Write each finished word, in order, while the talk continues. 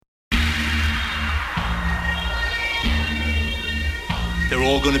They're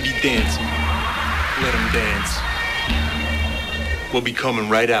all gonna be dancing. Let them dance. We'll be coming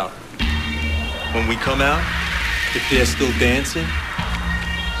right out. When we come out, if they're still dancing,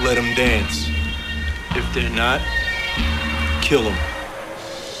 let them dance. If they're not, kill them.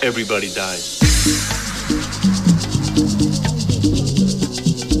 Everybody dies.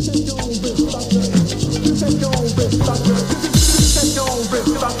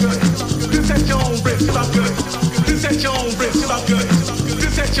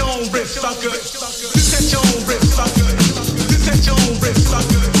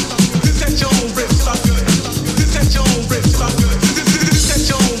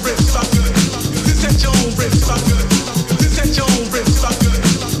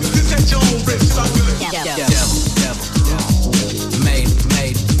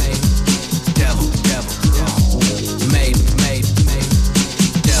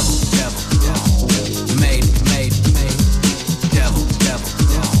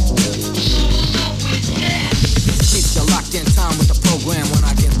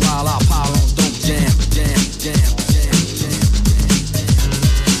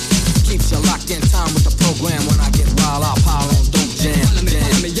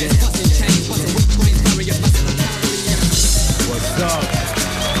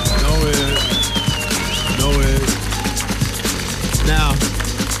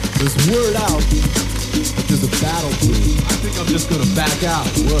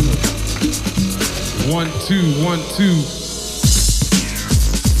 One, two.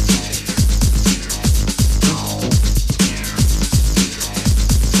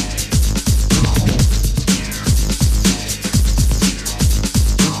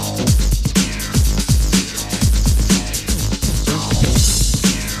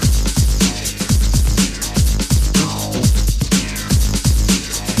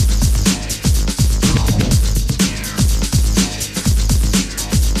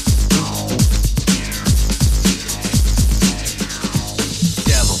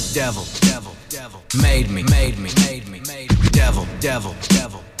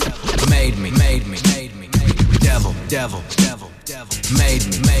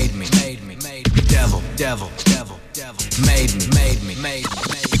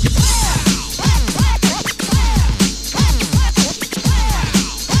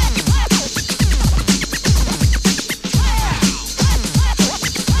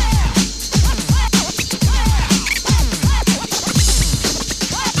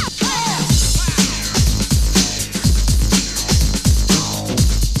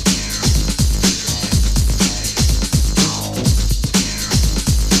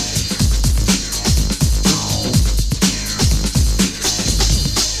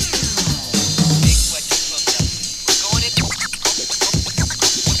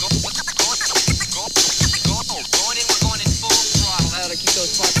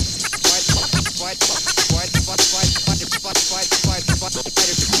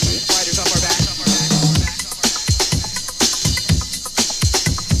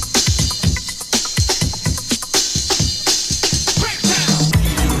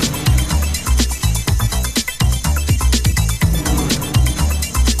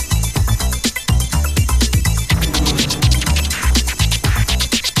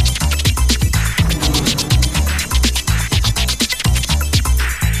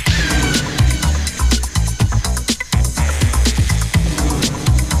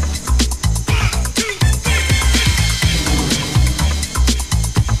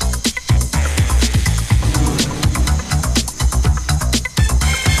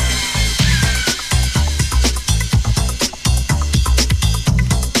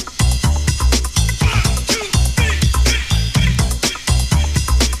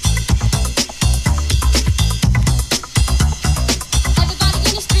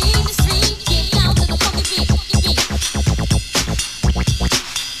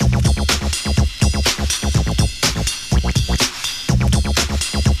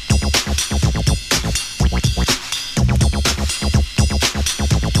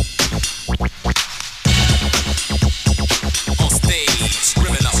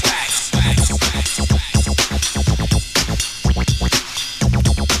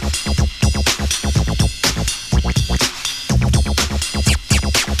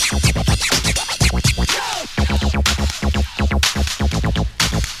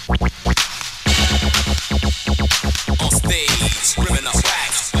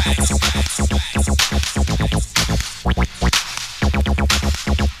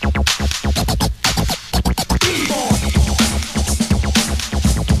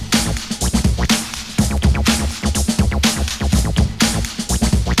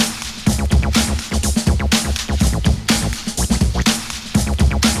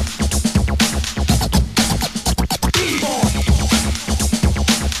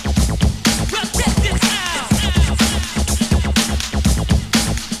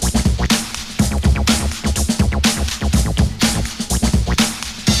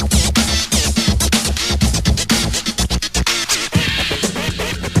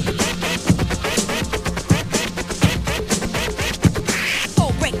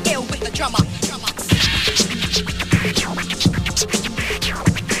 Smuggle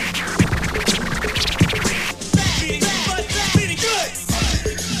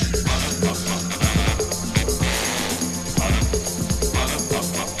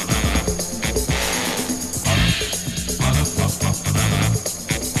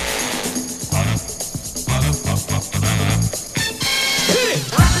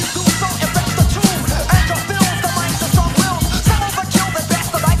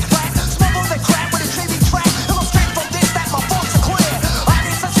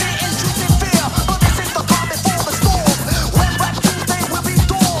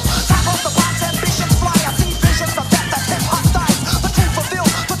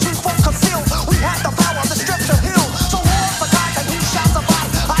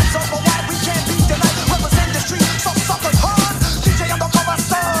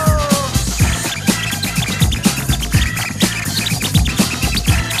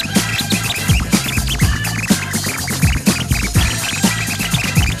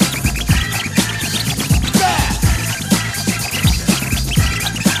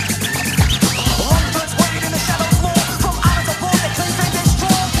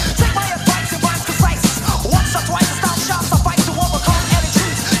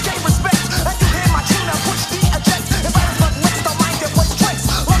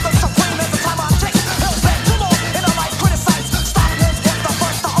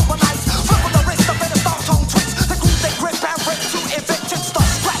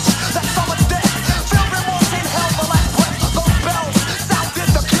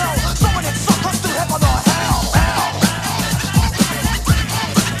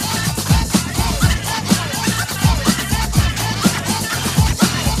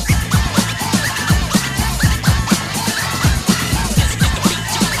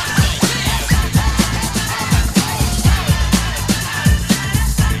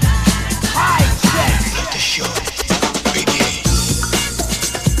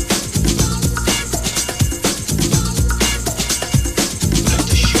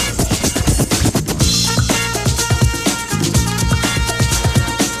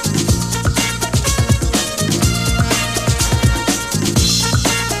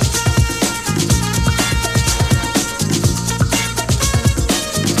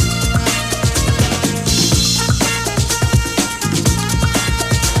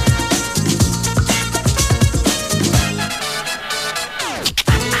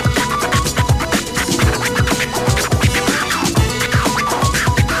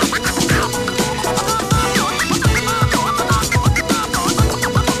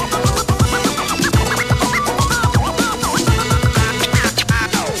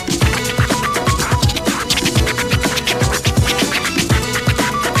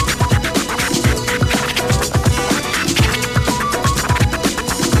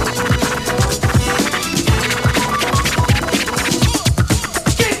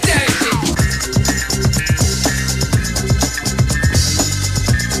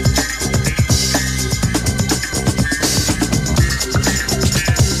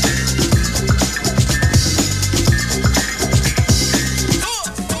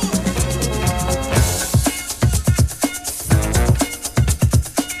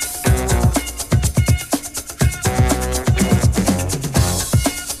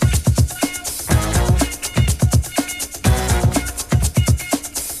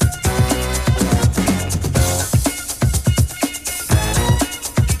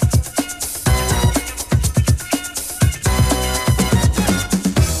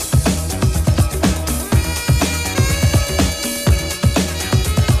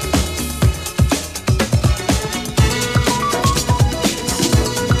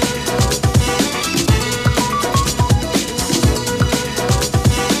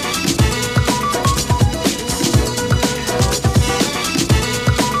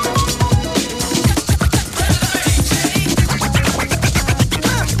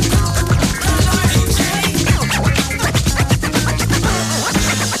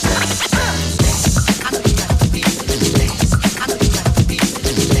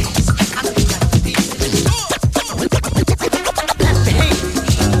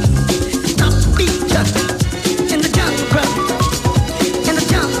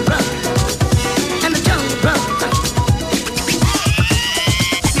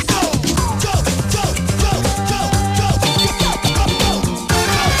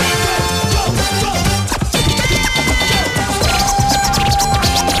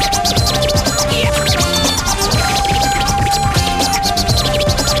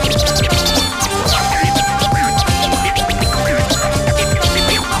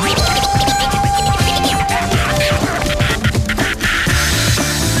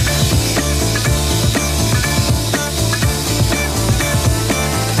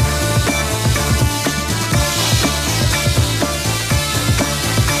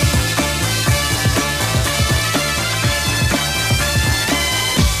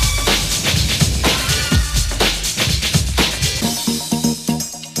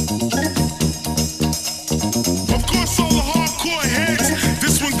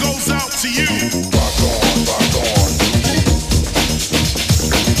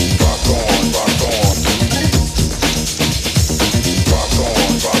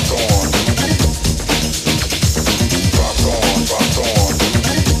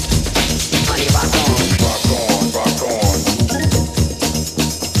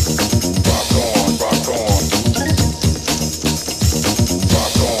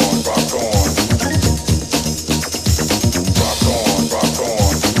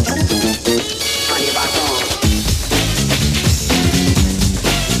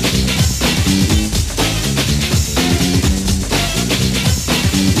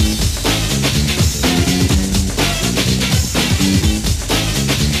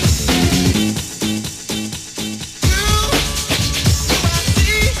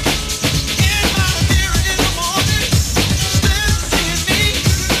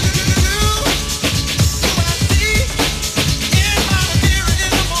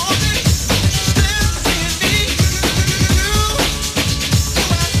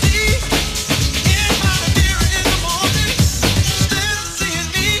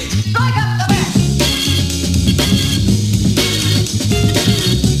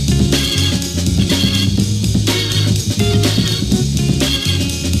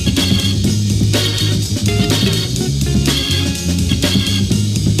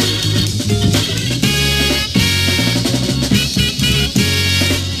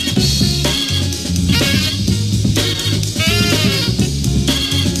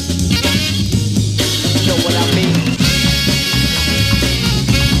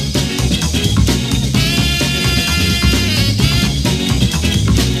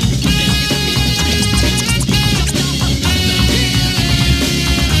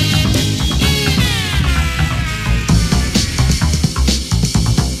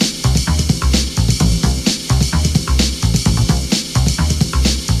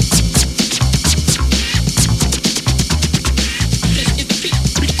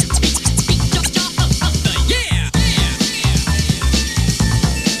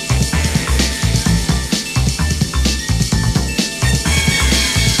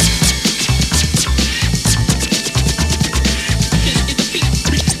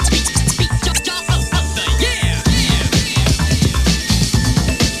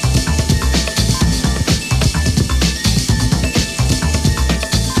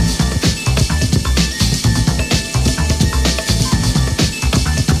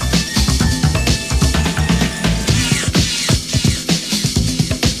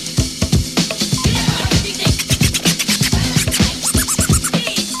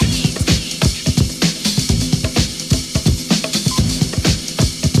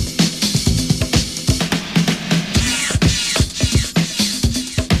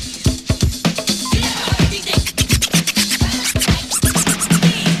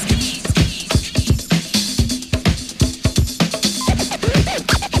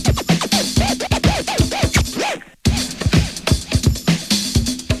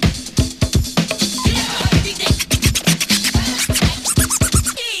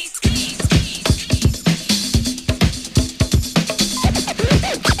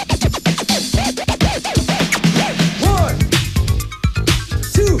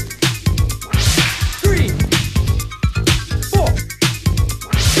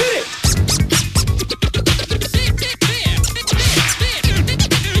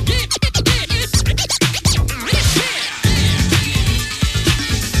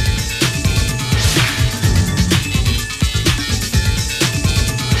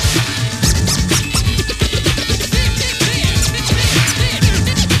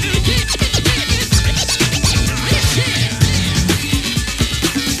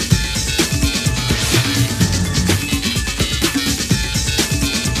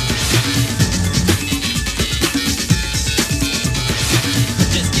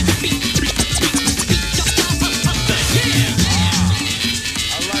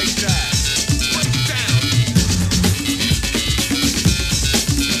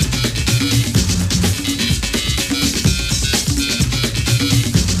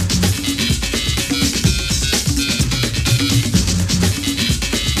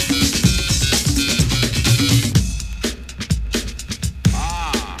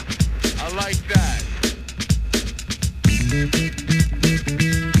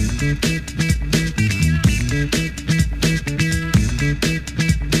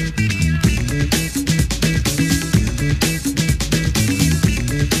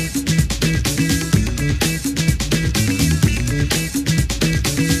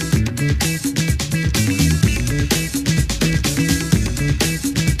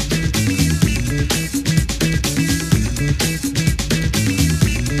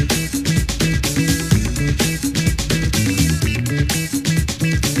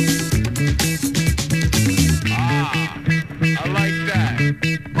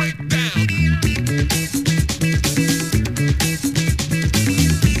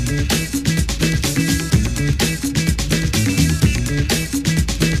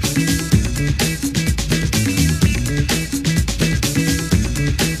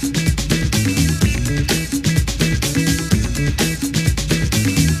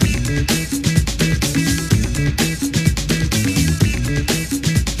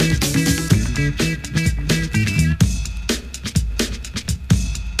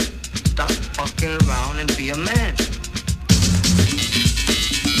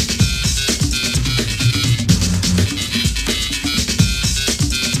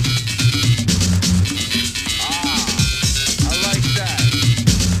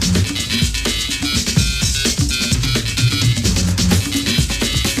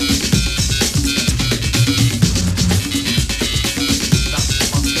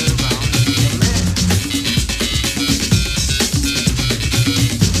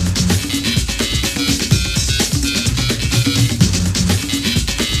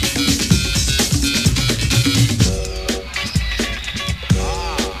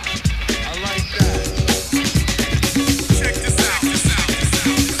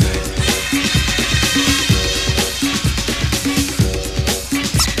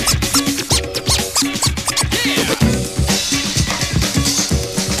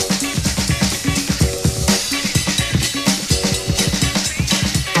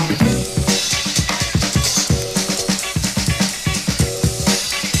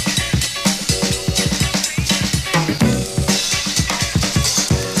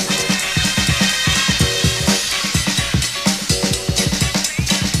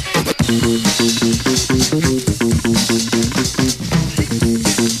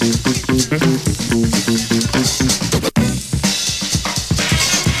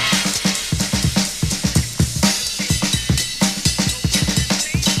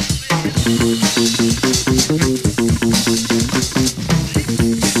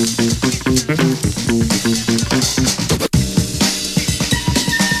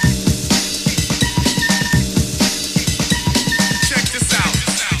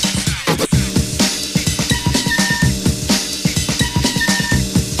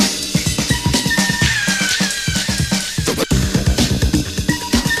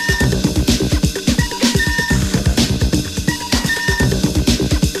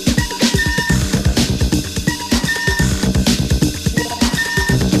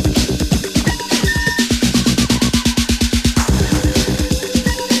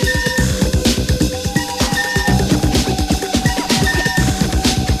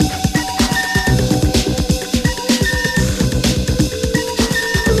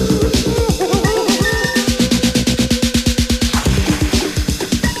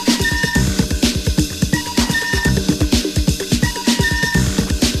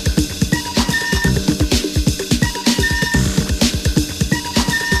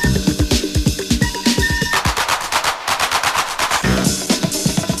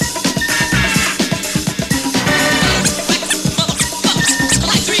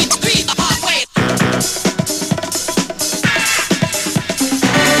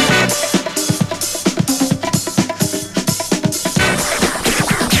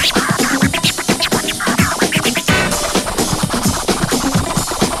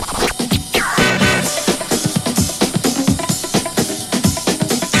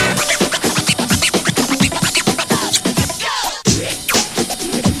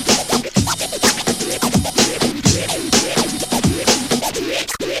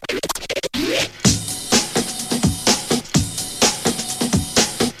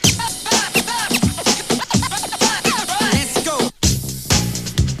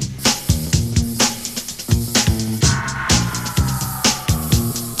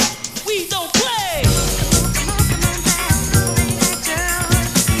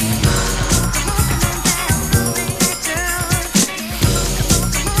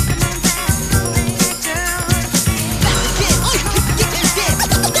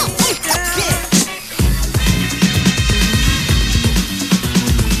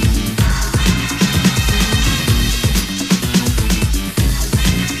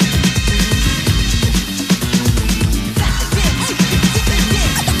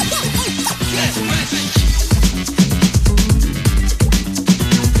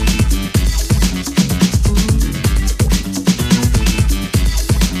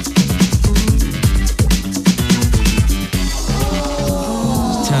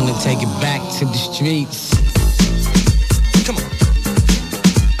streets. Come on.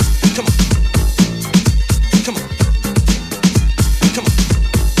 Come on. Come on. Come on.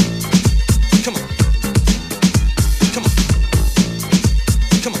 Come on. Come on.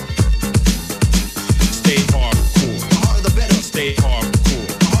 Come on. Stay hardcore. The harder the better. Stay hardcore.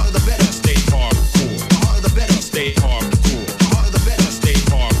 The harder the better. Stay hardcore. The harder the better. Stay hardcore. The harder the better. Stay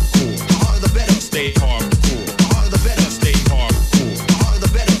hardcore. The harder the better. Stay hardcore. The harder the better. Stay hardcore. The harder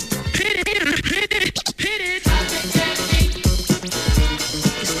the better. Hit it. Hit it. Hit it.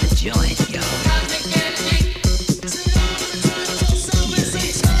 It's the joint, yo.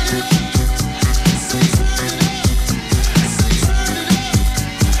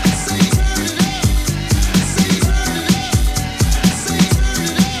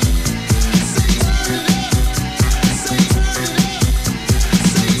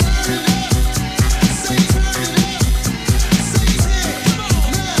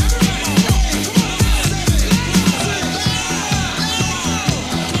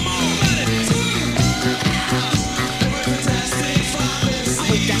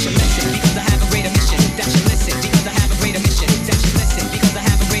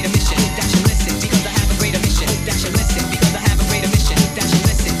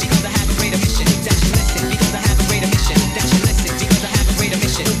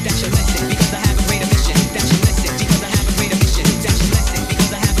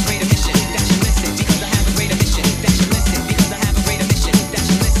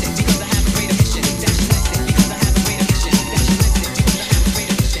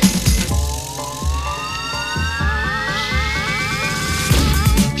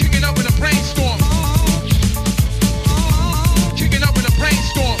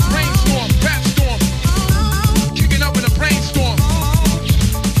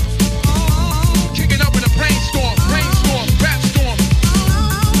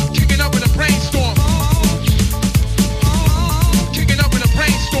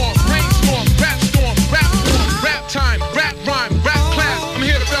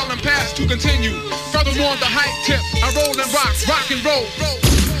 Continue. Furthermore, the hype tip. I roll and rock and roll.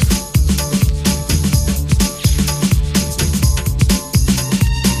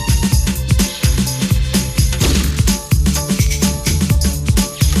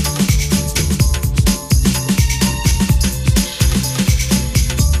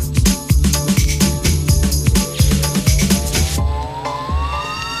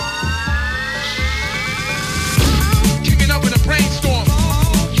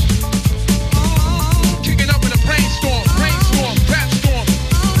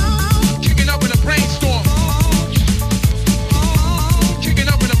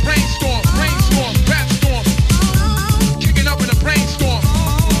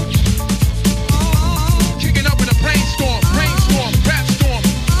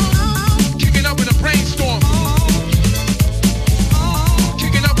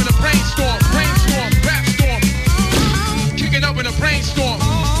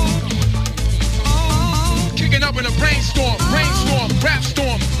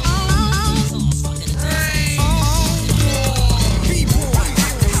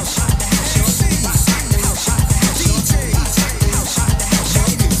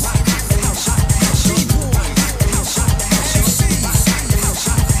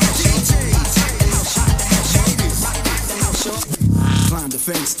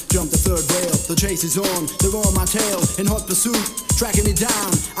 Is on, they're on my tail in hot pursuit, tracking me down.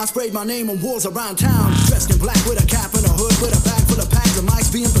 I sprayed my name on walls around town, dressed in black with a cap and a hood, with a bag full of packs of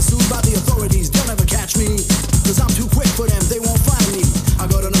mics, being pursued by the authorities. They'll never catch me, cause I'm too quick for them, they won't find me. I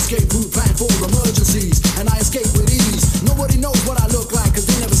got an escape route planned for emergencies, and I escape with ease. Nobody knows what I look like, cause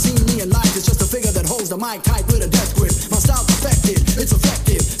they never seen me in life. It's just a figure that holds the mic tight with a death grip. My style's perfected, it's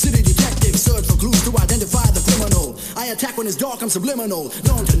effective. City detective, search for clues to identify the criminal. I attack when it's dark, I'm subliminal,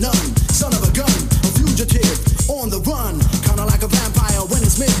 known to none. Son of a gun, a fugitive, on the run. Kinda like a vampire when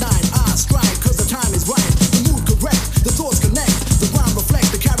it's midnight. I strike, cause the time is right. The mood correct, the thoughts connect. The rhyme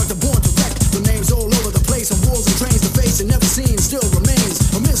reflects the character born to wreck. The names all over the place, on walls and trains. The face it never seen still remains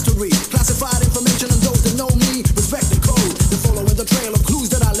a mystery. Classified information, and those that know me respect the code. They're following the trail of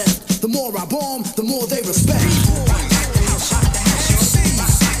clues that I left. The more I bomb, the more they respect.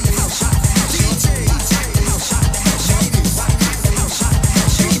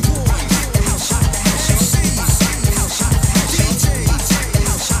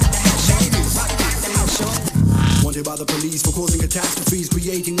 By the police for causing catastrophes,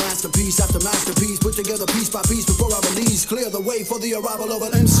 creating masterpiece after masterpiece, put together piece by piece before I release. Clear the way for the arrival of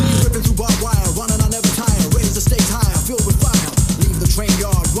an MC, ripping through barbed wire, running I never tire, raise the stakes higher, filled with fire. Leave the train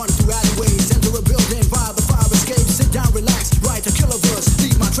yard, run through alleyways, enter a building via the fire escape. Sit down, relax, write a killer verse,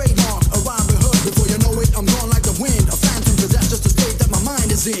 leave my trademark, a rhyme rehearsed before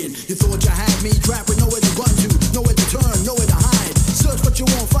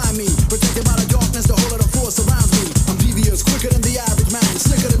find me. Protected by the darkness, the whole of the force surrounds me. I'm devious, quicker than the average man,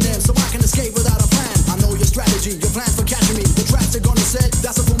 slicker than them, so I can escape without a plan. I know your strategy, your plans for catching me. The traps are gonna set,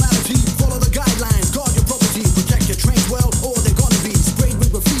 that's a formality. Follow the guidelines, guard your property, protect your trains well, or they're gonna be sprayed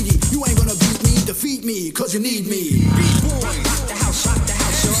with graffiti. You ain't gonna beat me, defeat me, cause you need me. B-boys, rock the house, rock the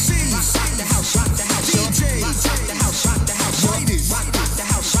house, MCs, rock the house, rock the house, DJs, rock the house, rock the house, ladies, rock the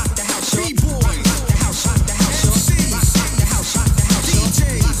house, rock the house, B-boys, rock the house, rock the house, MCs, rock the house, rock the house,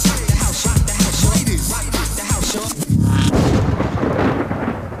 DJs, rock the house, rock the house, ladies, rock the house,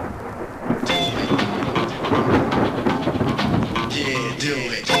 yeah, do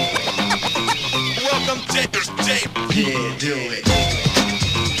it. Welcome to the day. Yeah, do it.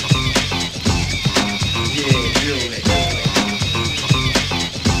 Yeah, do it.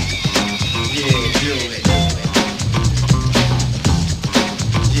 Yeah, do it.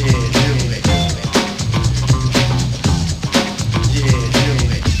 Yeah, do it. Yeah, do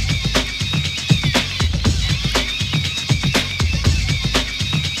it.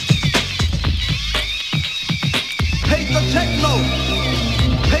 Hate the techno,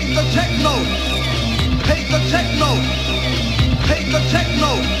 hate the techno, hate the techno, hate the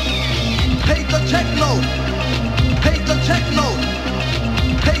techno, hate the techno, hate the techno,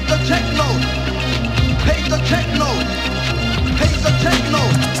 hate the techno, hate the techno, hate the techno,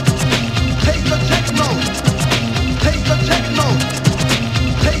 hate the techno, hate the techno,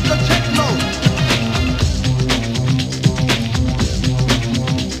 hate the techno.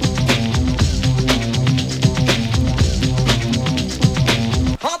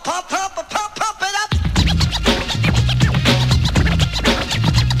 Pump, pump, pump, pump, pump it up.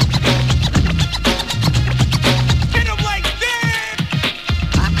 Get 'em like this.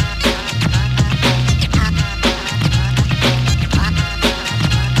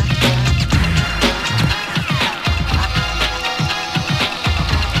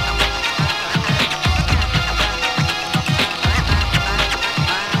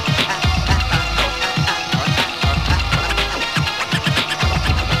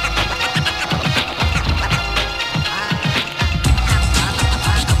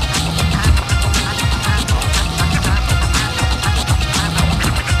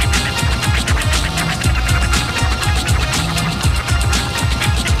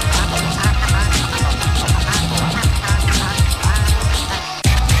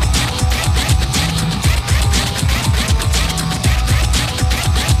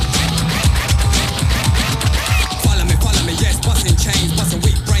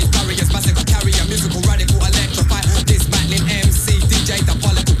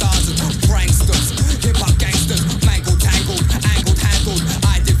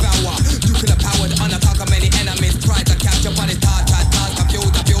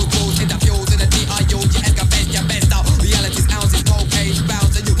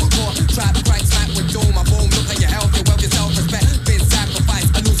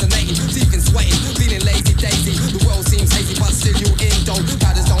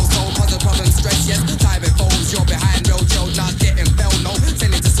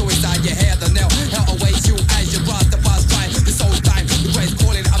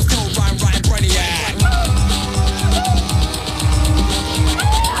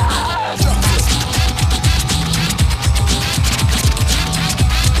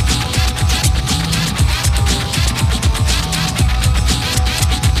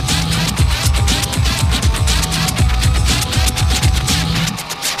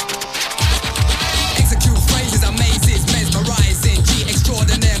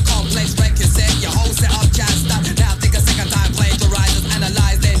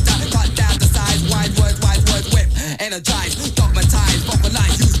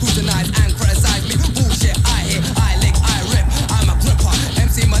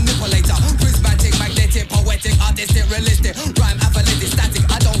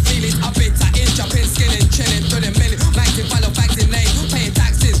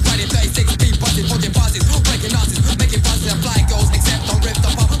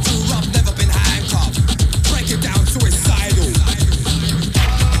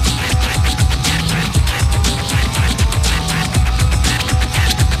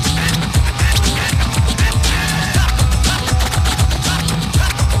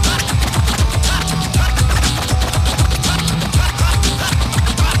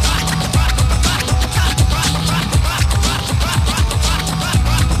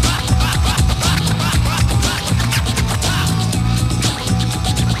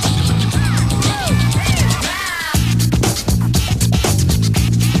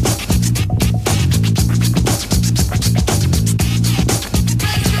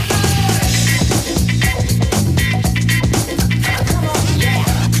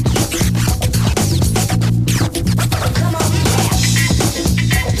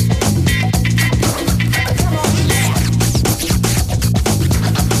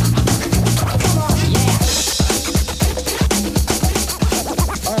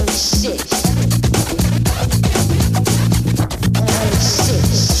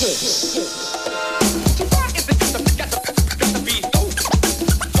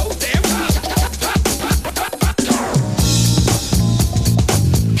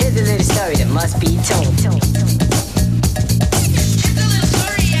 must be told.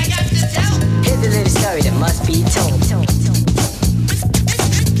 Here's a little story that must be told.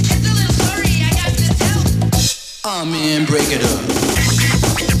 Amen, break it up.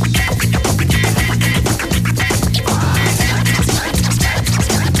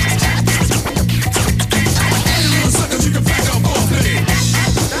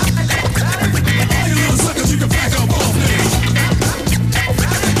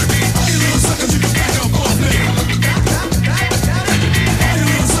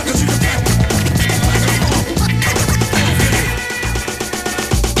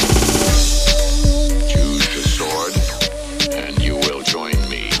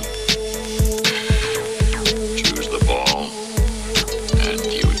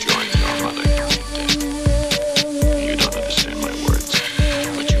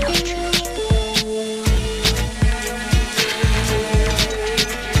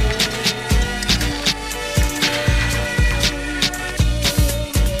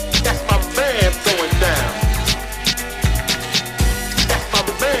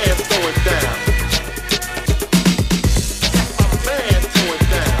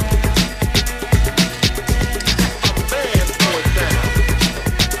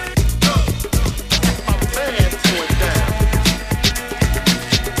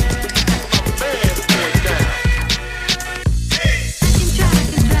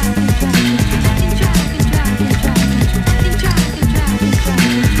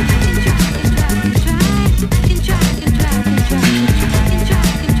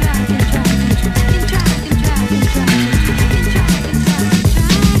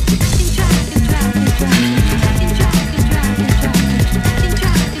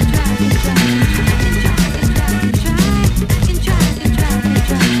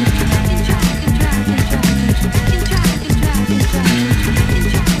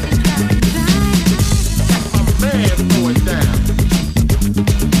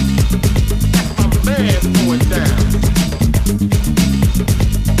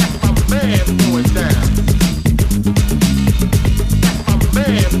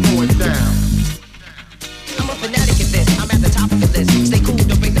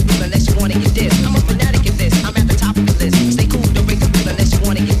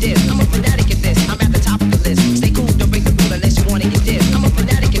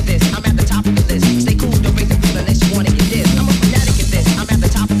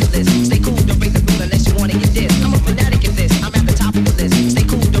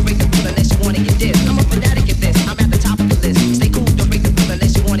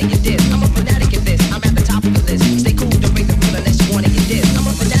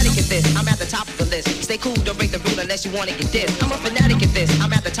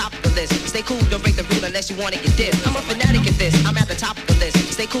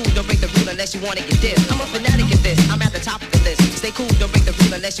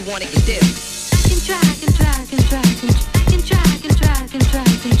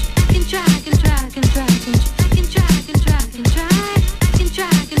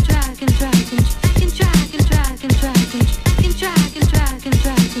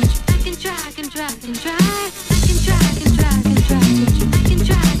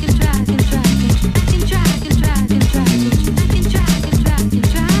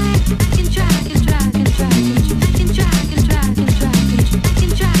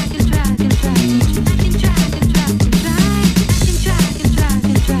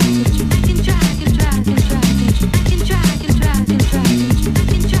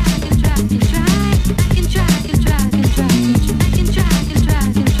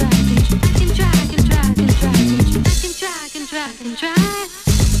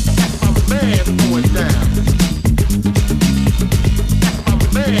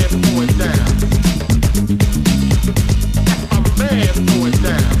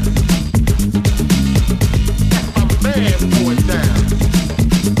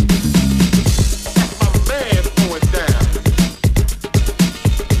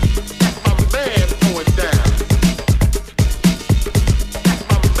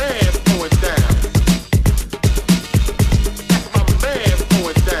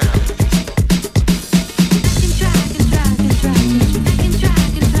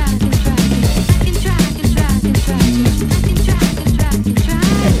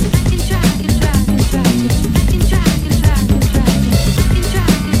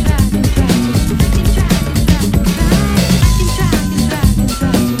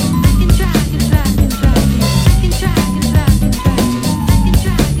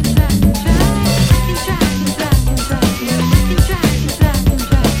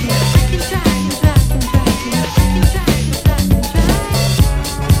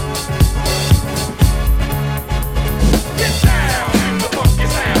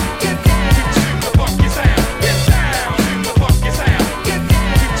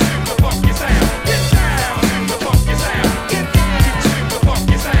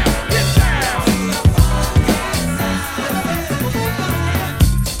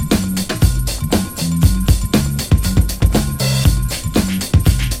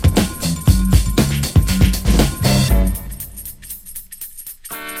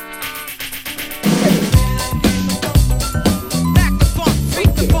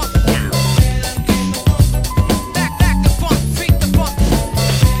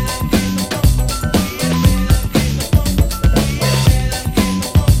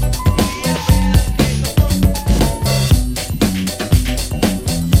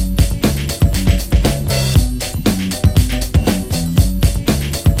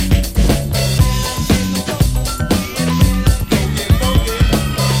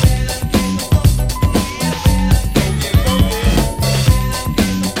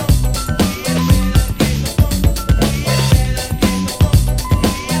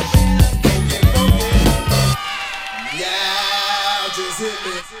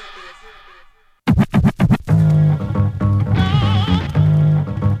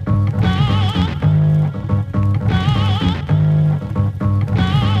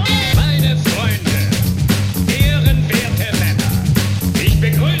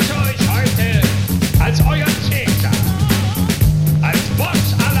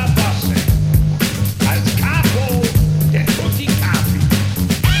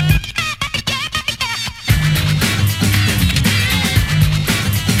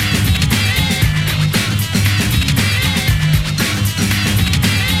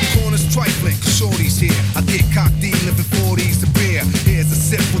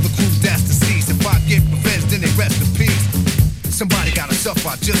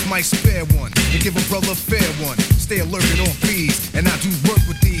 Just might spare one and give a brother a fair one. Stay alert and on fees, and I do work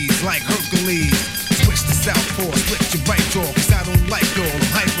with these like Hercules. Switch to southpaw, split your right jaw, cause I don't like all. I'm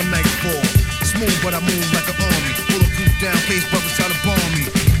hyper nightfall. Smooth, but I move like an army. Bulletproof down, case brothers try to bomb me.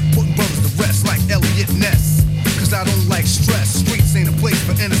 Putting brothers to rest like Elliot Ness. Cause I don't like stress. Streets ain't a place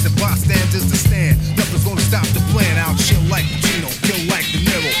for innocent bystanders to stand. Nothing's gonna stop the plan. I'll chill like Gino, kill like De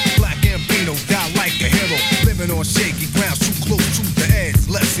Niro. Black Gambino, die like a hero. Living on shaky ground, too close to the edge.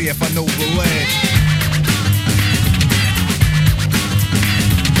 Let's see if I know the ledge.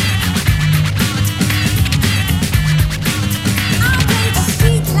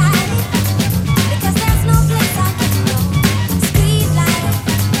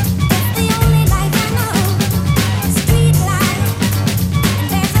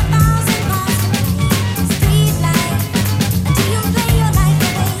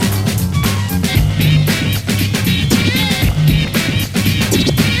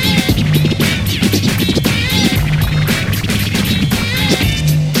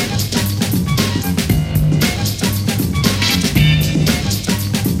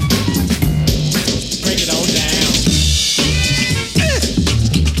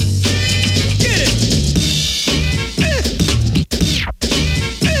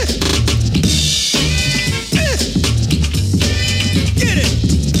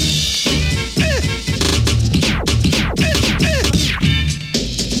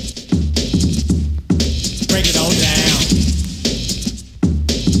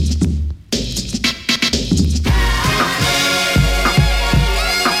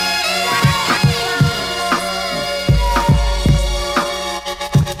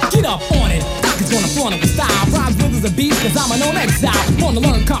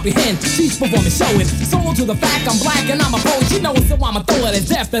 Performance showing solo to the fact I'm black and I'm a poet. You know it, so I'ma throw it as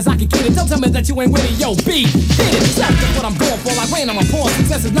deaf as I can get it. Don't tell me that you ain't with it, yo, B. Hit it, that's what I'm going for. Like rain on my paws,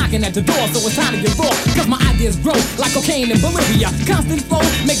 success is knocking at the door, so it's time to get raw. Cause my ideas grow like cocaine in Bolivia. Constant flow,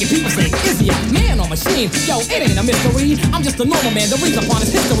 making people say, is he a man or machine? Yo, it ain't a mystery. I'm just a normal man, the reason upon his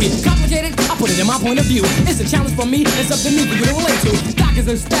history. Complicated? I put it in my point of view. It's a challenge for me, it's something new for you to relate to. Doc is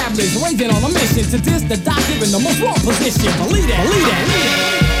established, ranging on a mission to diss the doctor in the most wrong position. Believe that, believe that, believe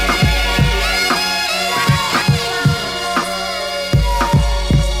that.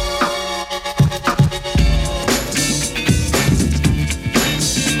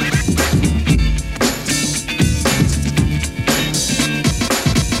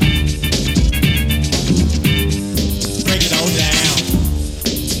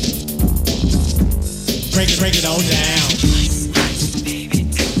 Break it all down.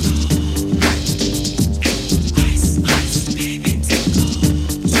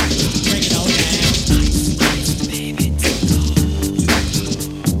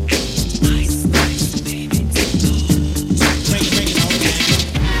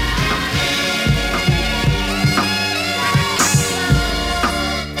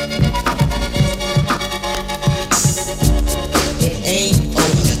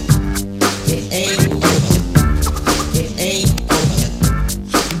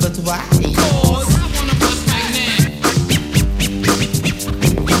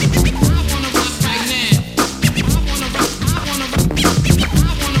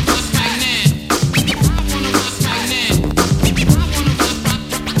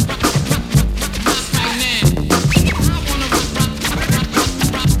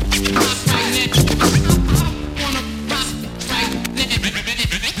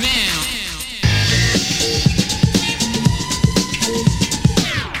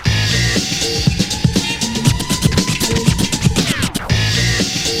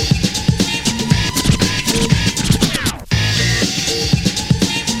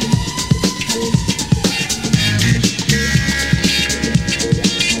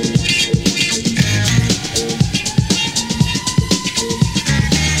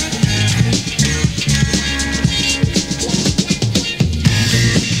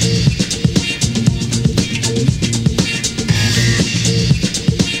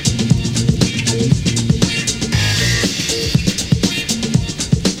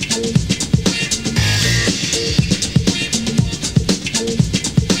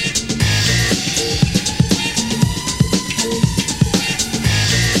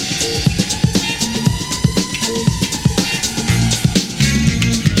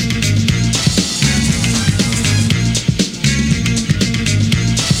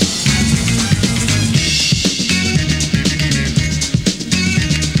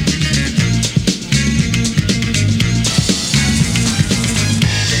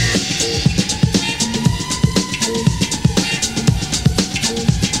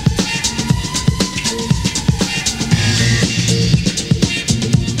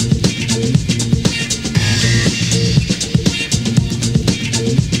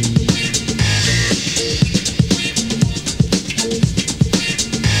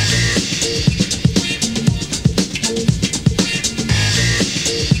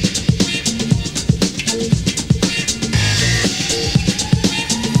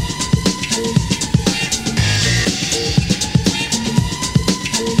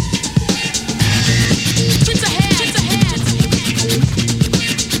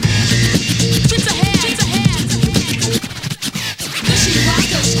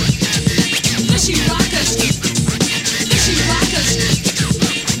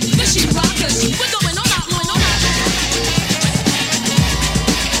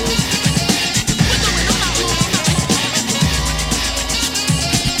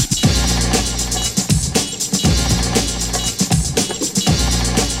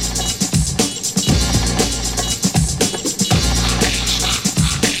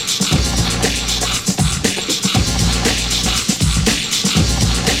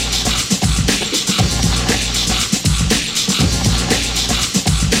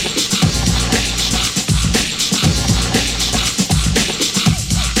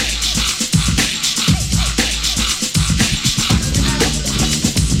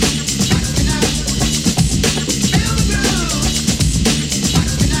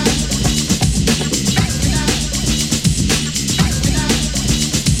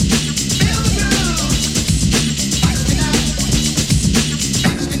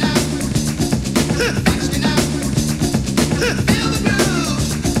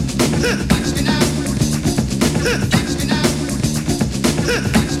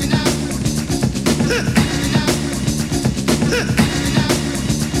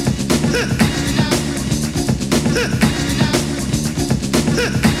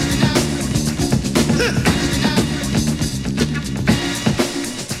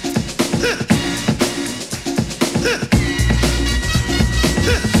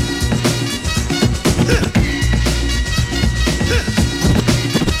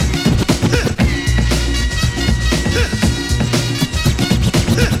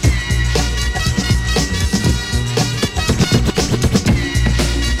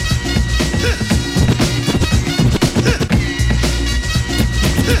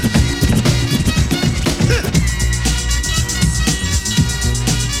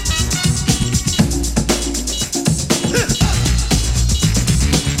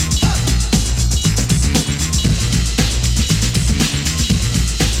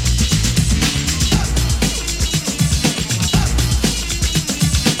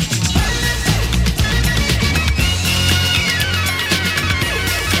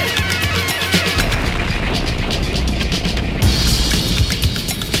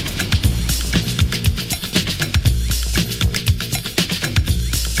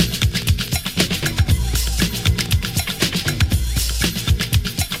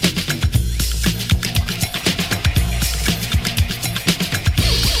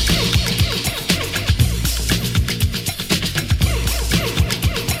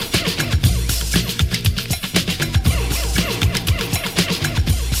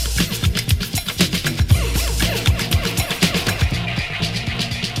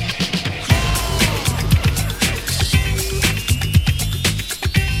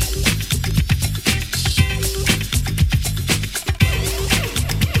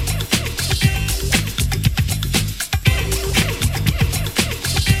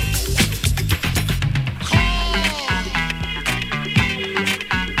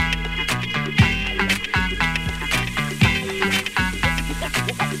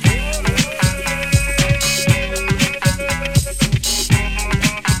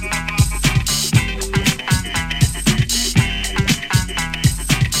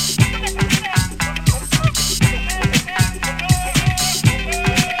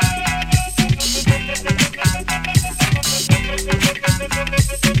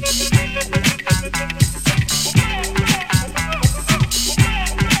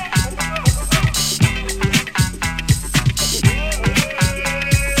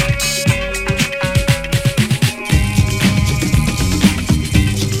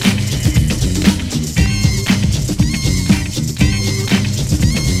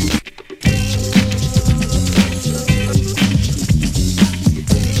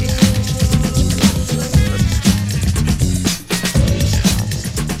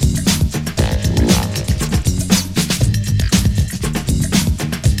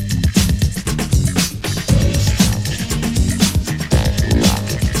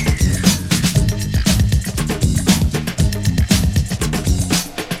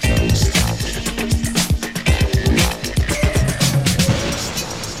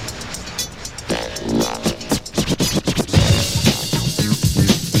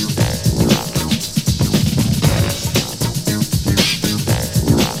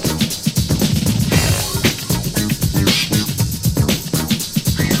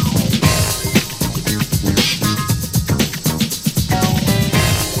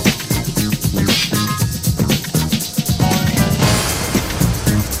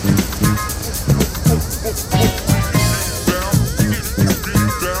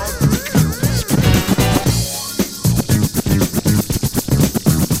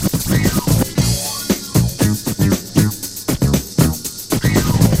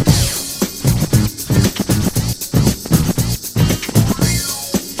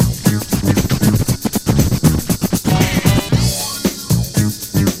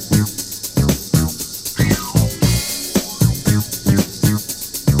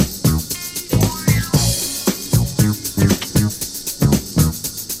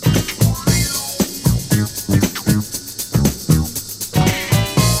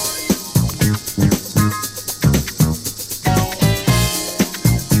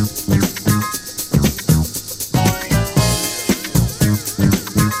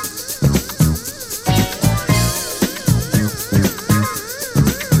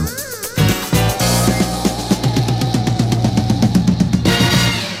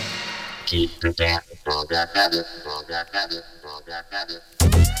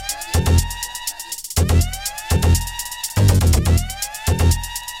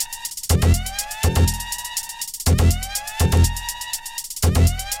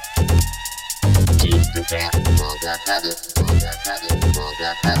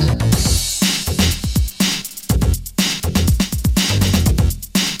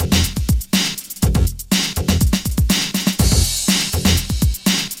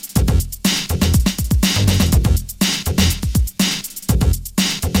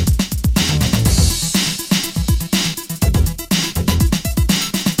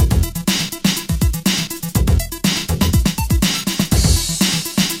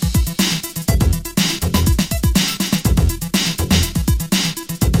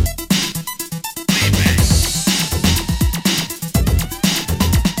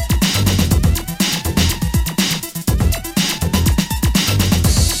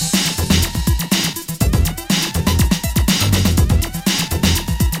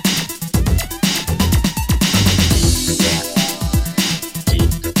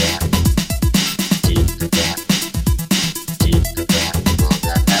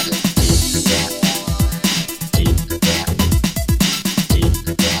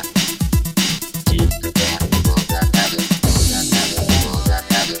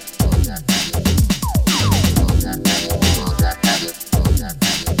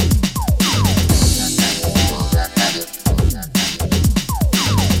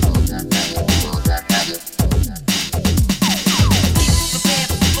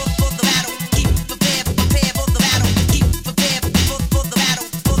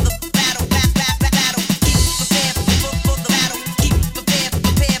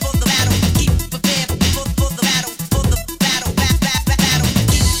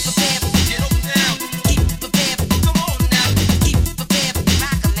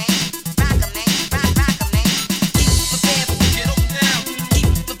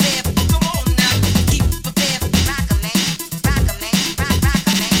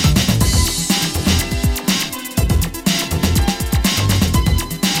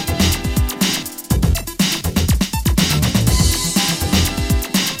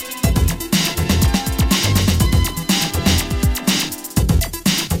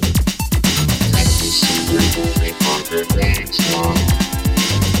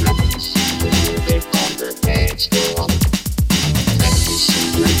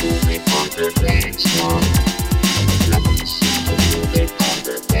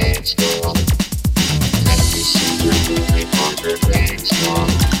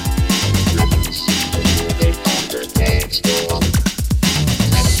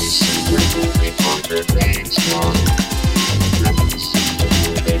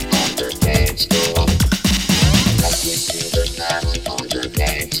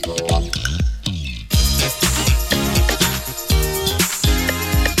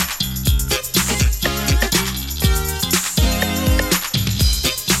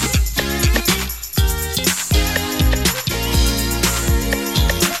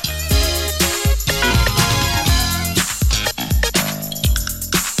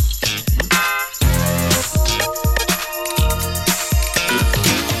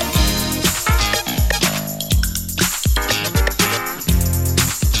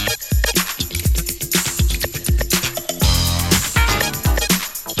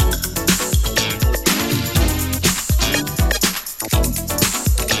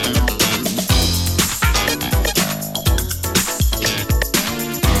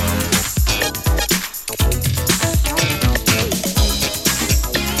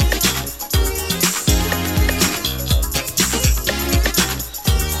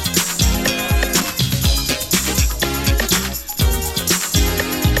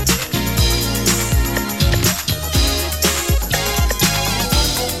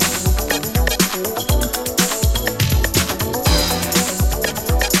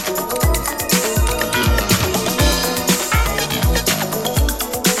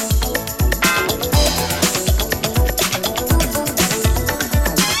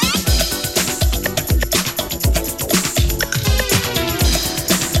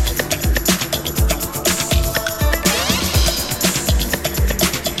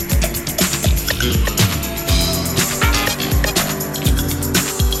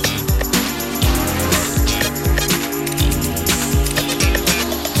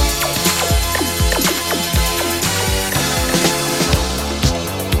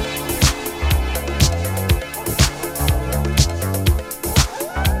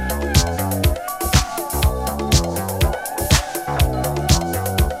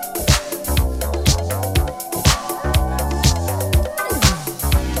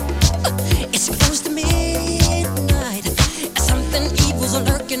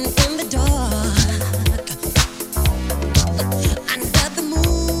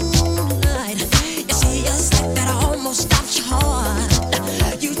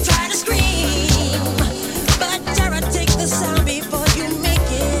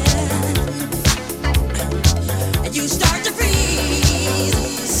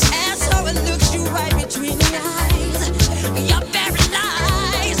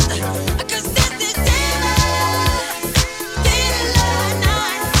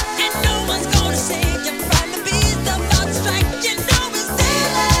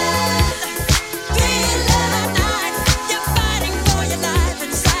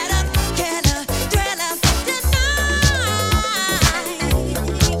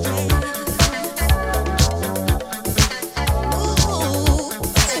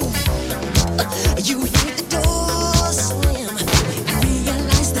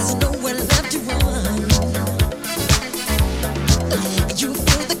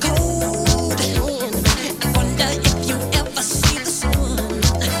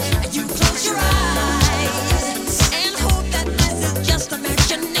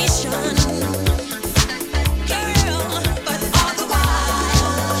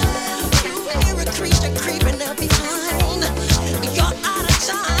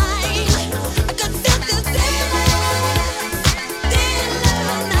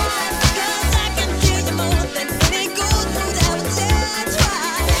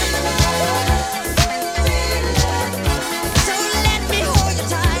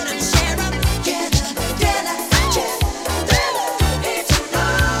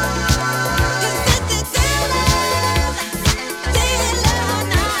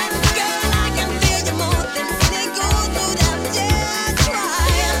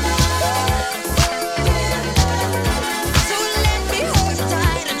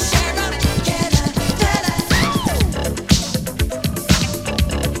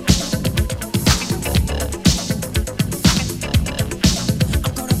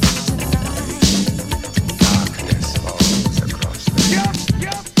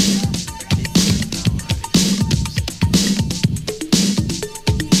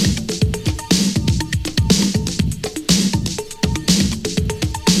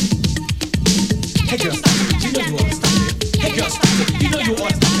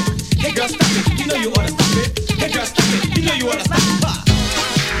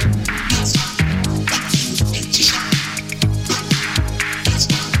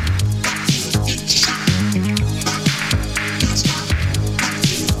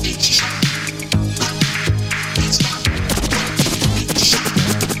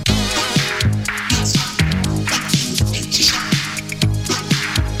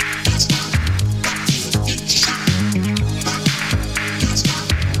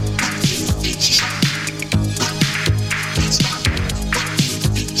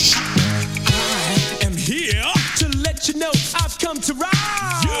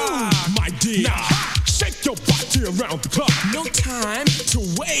 around the clock. No time to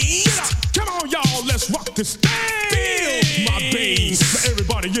waste. Come on, y'all, let's rock this thing. Feel my bass. Now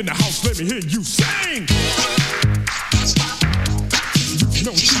everybody in the house, let me hear you sing. You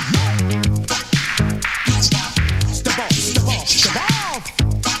know you know. Step off, step off, step off.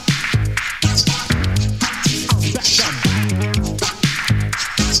 I'm back, I'm back.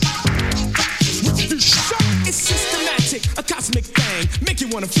 With this show, it's systematic, a cosmic thing. Make you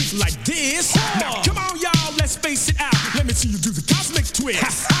wanna freak like this. Now come on, y'all, let's space it out. Let me see you do the cosmic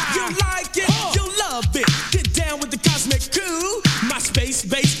twist. You like it, you love it. Get down with the cosmic crew. My space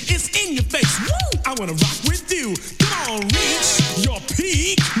bass is in your face. Woo! I wanna rock with you. Come on, reach your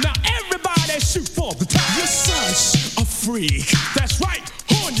peak. Now everybody shoot for the top. You're such a freak. That's right,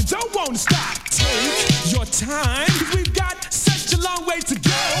 horn, you don't wanna stop. Take your time, 'cause we've got such a long way to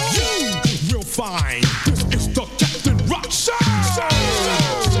go. You will find this is the Captain Rock Show.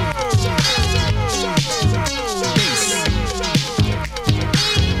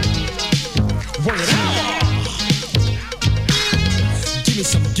 Word it out. Give me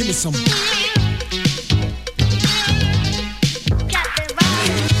some, give me some.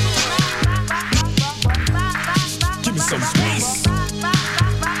 Give me some space.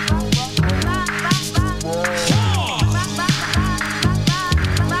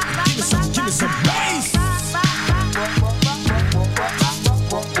 Give me some bass.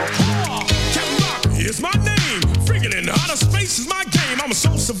 Captain Rock is my name. Friggin' in outer space is my game. I'm a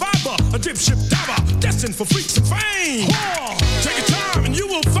soul survivor, a dipshit diver, destined for freaks and fame. Take your time and you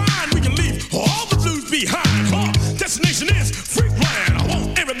will find we can leave all the blues behind. Destination is Freakland. I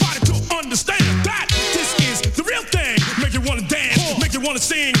want everybody to understand that this is the real thing. Make you wanna dance, make you wanna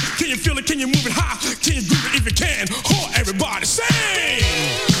sing. Can you feel it? Can you move it high? Can you groove it if you can? Everybody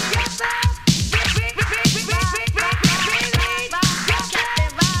sing.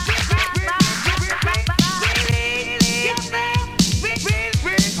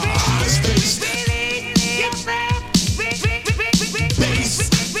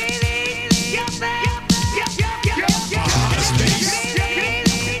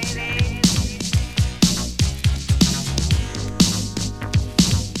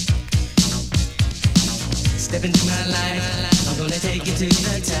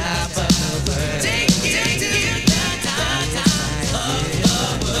 the top of the world. Take you to the top of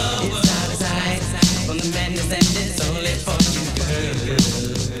the world. It's out of sight from the madness that is only for you, girl.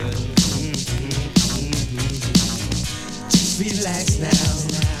 Just relax now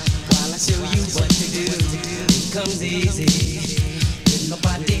while I show you what to do. It comes easy with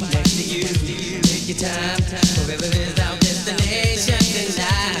nobody next to you. Take your time, wherever is our destination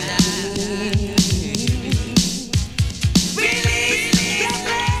tonight.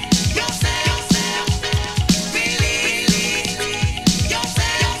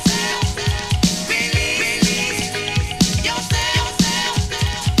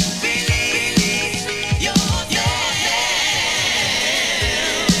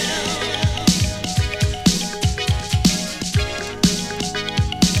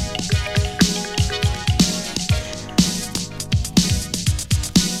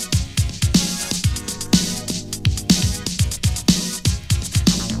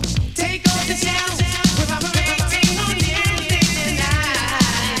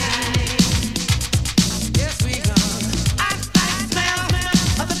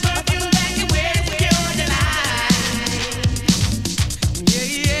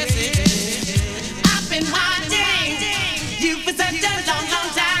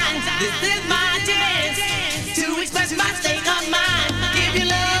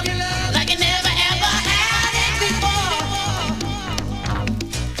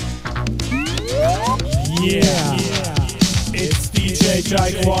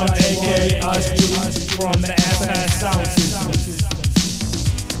 One, aka us dudes from the FS Sound System.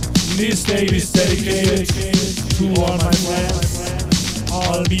 This tape is dedicated to all my friends,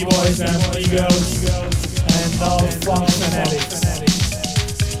 all B-boys and B-girls, and all funk fanatics.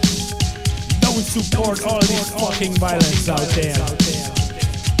 Don't support all this fucking violence out there.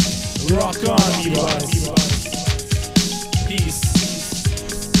 Rock on, B-boys. Peace.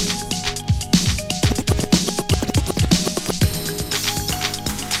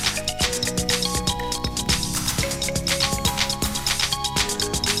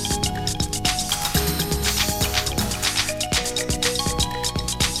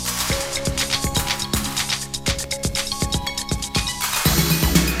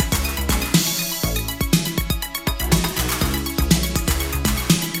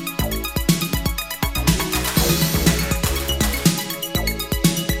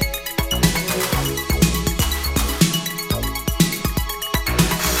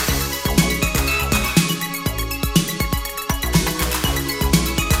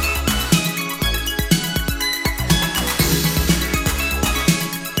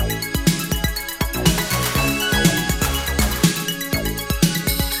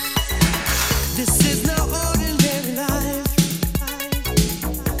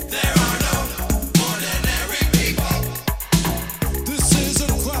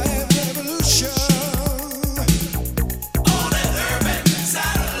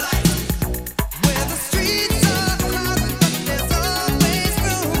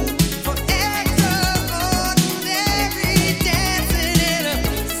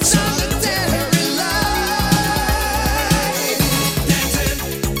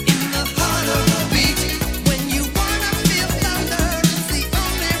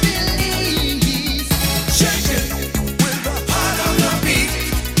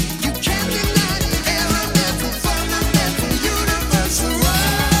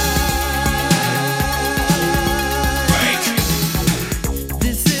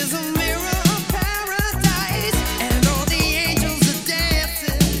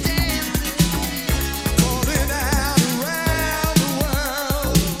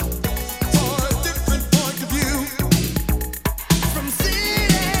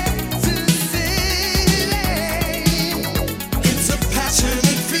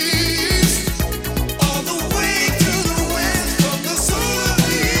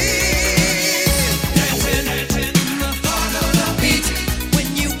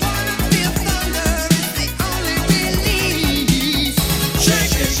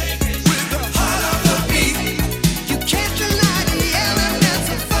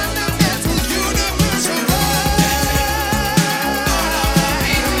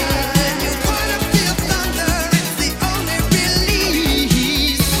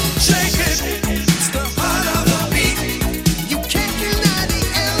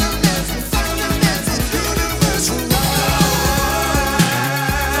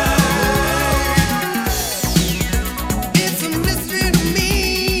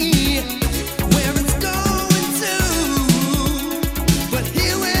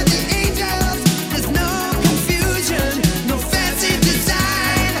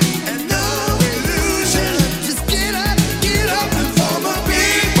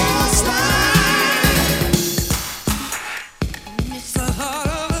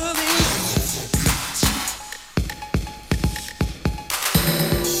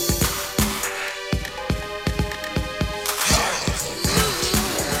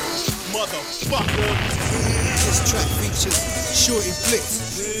 motherfucker. This track features Shorty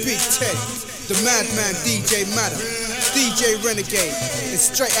Blitz, Big Ted, the Madman DJ Matter, DJ Renegade, and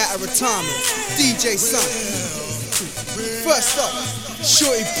straight out of retirement, DJ Sun. First up,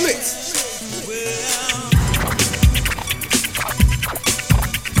 Shorty Blitz.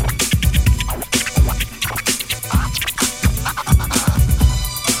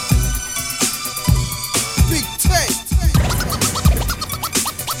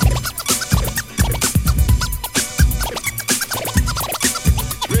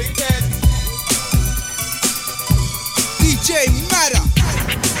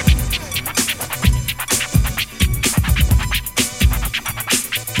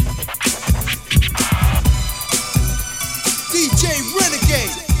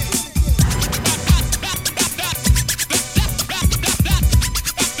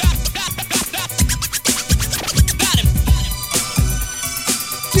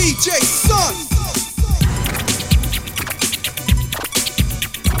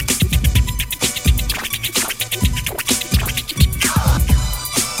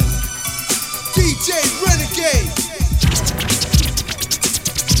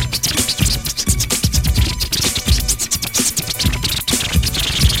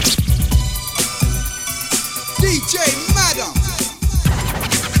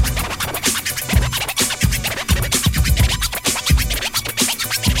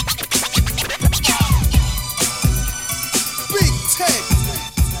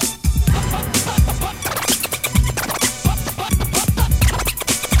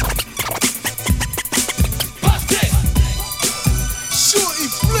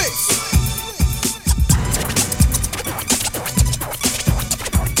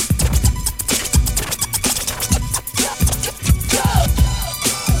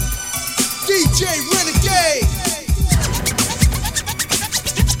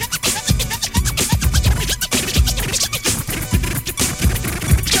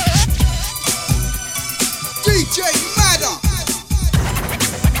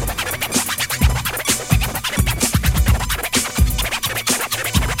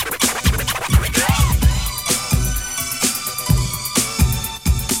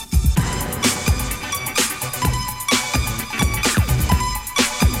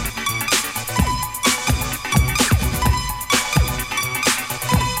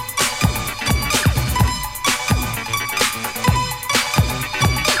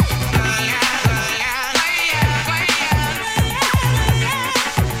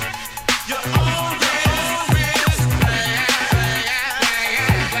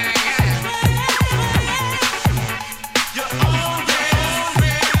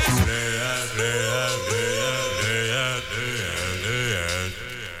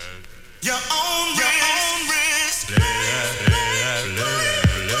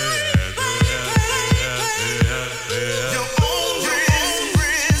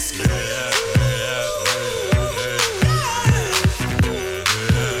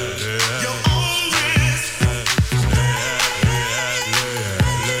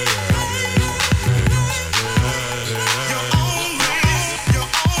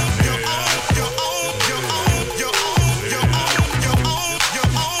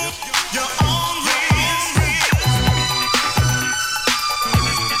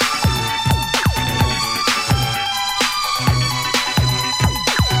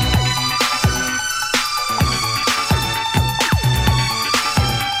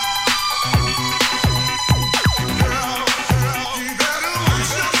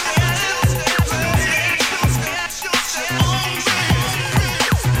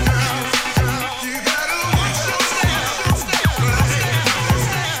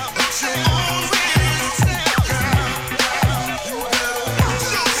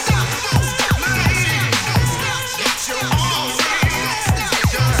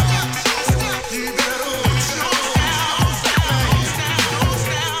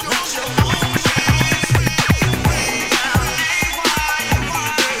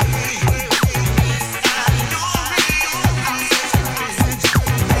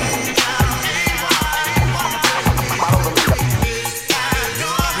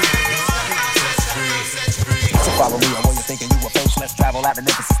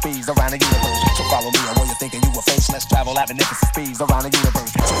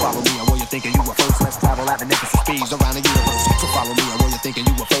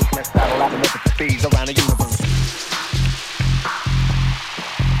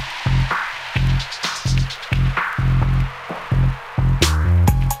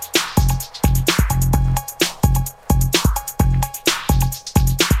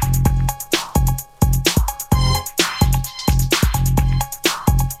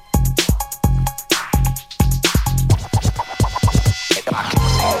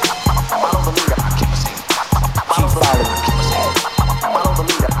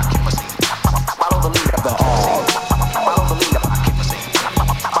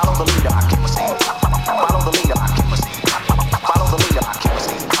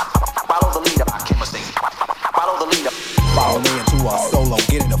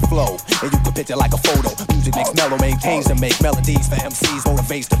 picture like a photo. Music makes mellow, maintains to make melodies for MCs,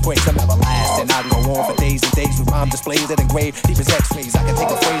 motivates to break some everlasting. I can go on for days and days with rhyme displays that engrave deep as x-rays. I can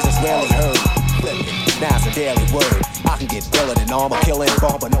take a phrase that's rarely heard, flip it, now it's a daily word. I can get brilliant and armor, killing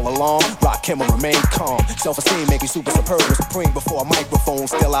bomb, but no alarm. Rock him or remain calm. Self-esteem make me super superb and supreme. Before a microphone,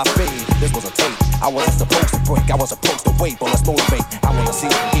 still I fade. This was a tape, I wasn't supposed to break. I was supposed to wait, but let's motivate. I wanna see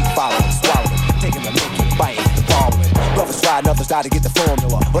what keep following, swallowing, taking the making, biting, the borrowing. Brothers try and others die to get the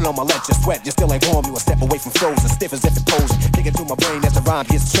formula, but I'ma let you sweat, you still ain't warm. You a step away from frozen, stiff as if it posing. Dig into my brain as the rhyme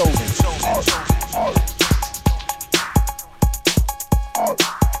gets chosen.